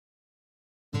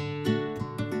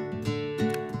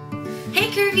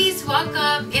Curvies!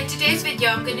 Welcome! In today's video,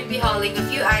 I'm going to be hauling a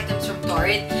few items from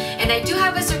TORRID, and I do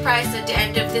have a surprise at the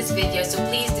end of this video, so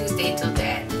please do stay till the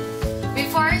end.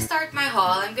 Before I start my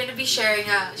haul, I'm going to be sharing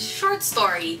a short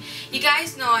story. You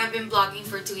guys know I've been blogging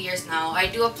for 2 years now. I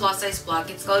do a plus size blog,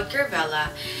 it's called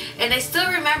CURVEELLA, and I still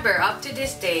remember up to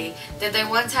this day that I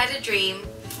once had a dream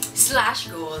 /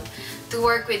 goal to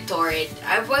work with TORRID.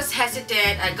 I was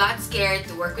hesitant, I got scared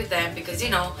to work with them because, you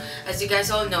know, as you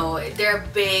guys all know, they're a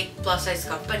big plus size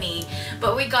company.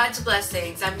 But with God's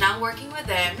blessings, I'm now working with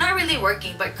them. Not really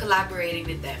working, but collaborating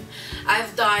with them.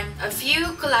 I've done a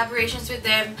few collaborations with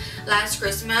them last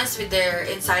Christmas with their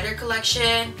Insider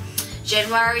collection.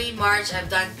 January, March, I've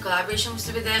done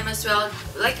collaborations with them as well,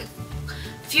 like a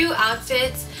few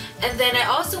outfits. And then I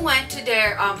also went to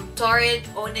their TORRID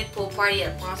Own It pool party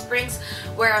at Palm Springs,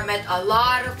 where I met a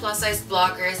lot of plus size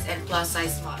bloggers and plus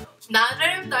size models. Now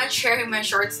that I'm done sharing my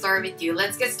short story with you,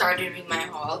 let's get started with my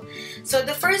haul. So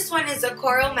the first one is a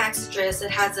coral maxi dress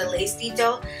that has a lace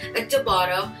detail at the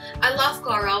bottom. I love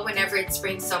coral whenever it's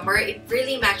spring summer. It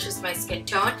really matches my skin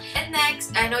tone. And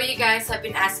next, I know you guys have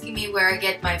been asking me where I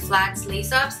get my flats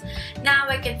lace ups. Now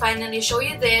I can finally show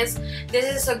you this. This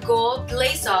is a gold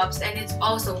lace ups and it's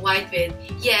also white with,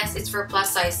 yes, it's for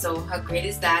plus size, so how great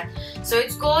is that? So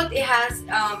it's gold, it has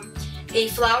a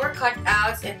flower cut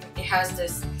out, and it has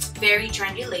this very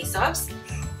trendy lace ups.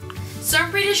 So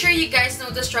I'm pretty sure you guys know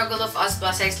the struggle of us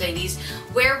plus size ladies,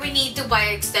 where we need to buy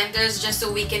extenders just so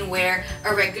we can wear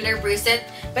a regular bracelet.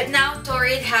 But now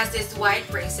TORRID has this white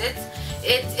bracelet.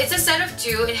 It's a set of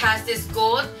two. It has this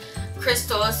gold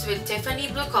crystals with Tiffany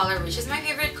blue color, which is my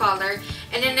favorite color,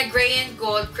 and then a gray and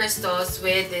gold crystals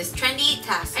with this trendy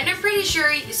tassel. And I'm pretty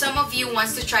sure some of you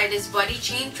wants to try this body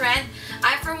chain trend.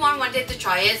 I for one wanted to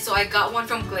try it, so I got one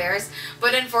from Claire's,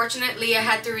 but unfortunately I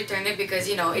had to return it because,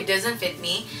 you know, it doesn't fit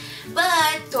me.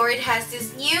 But TORRID has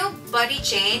this new body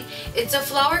chain. It's a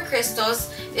flower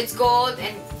crystals, it's gold,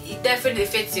 and it definitely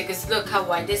fits you because look how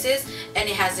wide this is, and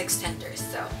it has extenders.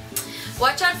 So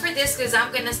watch out for this because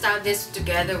I'm gonna style this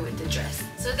together with the dress.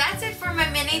 So that's it for my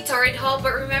mini TORRID haul,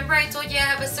 but remember I told you I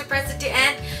have a surprise at the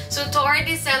end. So TORRID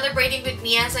is celebrating with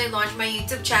me as I launch my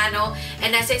YouTube channel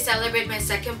and as I celebrate my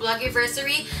second blog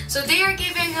anniversary. So they are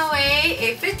giving away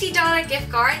a $50 gift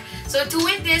card. So to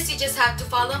win this, you just have to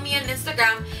follow me on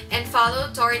Instagram and follow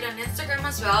TORRID on Instagram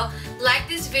as well. Like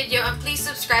this video and please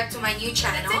subscribe to my new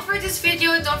channel. That's it for this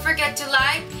video. Don't forget to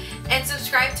like and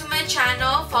subscribe to my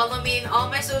channel. Follow me in all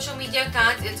my social media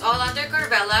accounts. It's all under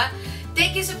CURVEELLA.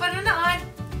 Thank you sa panonood.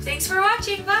 Thanks for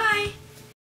watching. Bye!